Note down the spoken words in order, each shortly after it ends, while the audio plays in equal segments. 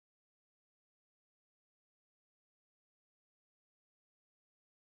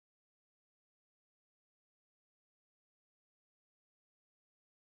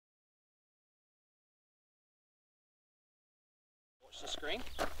Watch the screen.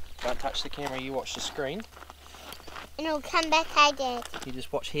 Don't touch the camera, you watch the screen. And it'll come back I did. You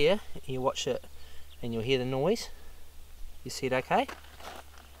just watch here, you watch it, and you'll hear the noise. You see it okay?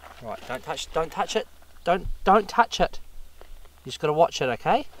 Right, don't touch it. Don't touch it. You just gotta watch it,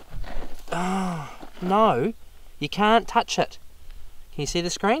 okay? Oh, no, you can't touch it. Can you see the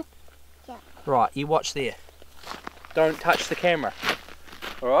screen? Yeah. Right, you watch there. Don't touch the camera.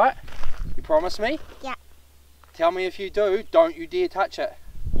 Alright? You promise me? Yeah. Tell me if you do, don't you dare touch it.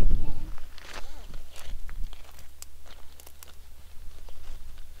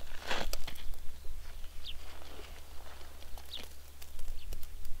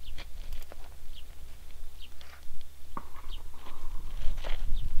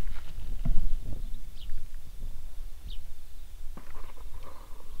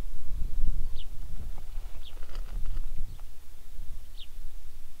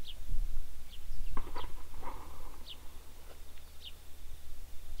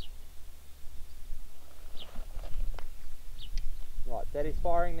 Right, Daddy's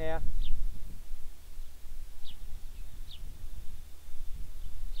firing now.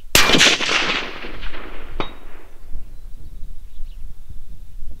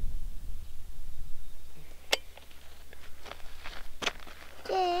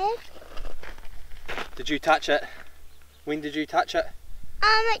 Dad? Did you touch it? When did you touch it?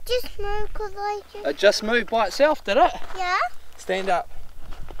 It just moved because I just... It just moved by itself, did it? Yeah? Stand up.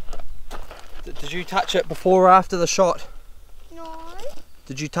 Did you touch it before or after the shot? No.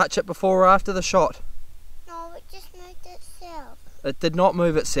 Did you touch it before or after the shot? No, it just moved itself. It did not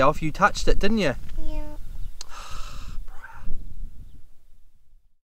move itself. You touched it, didn't you?